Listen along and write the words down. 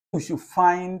we should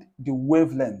find the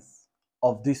wavelength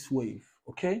of this wave,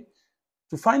 okay?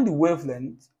 To find the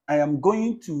wavelength, I am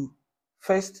going to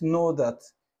first know that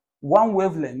one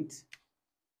wavelength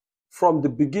from the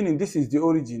beginning, this is the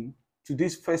origin, to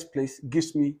this first place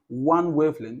gives me one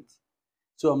wavelength.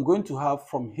 So I'm going to have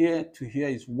from here to here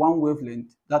is one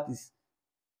wavelength. That is,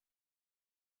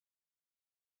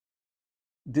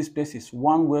 this place is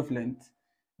one wavelength.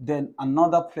 Then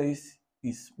another place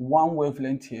is one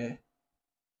wavelength here.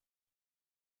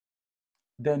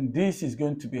 Then this is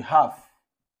going to be half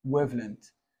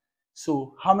wavelength.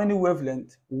 So how many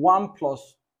wavelengths? 1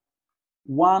 plus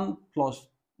 1 plus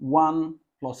 1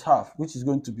 plus half, which is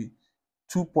going to be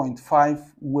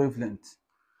 2.5 wavelengths.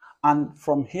 And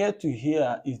from here to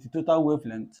here is the total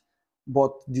wavelength,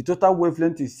 but the total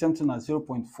wavelength is something as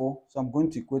 0.4, so I'm going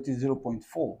to equate it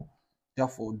 0.4.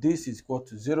 Therefore, this is equal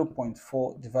to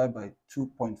 0.4 divided by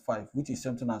 2.5, which is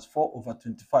something as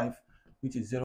 4/25, which is 0.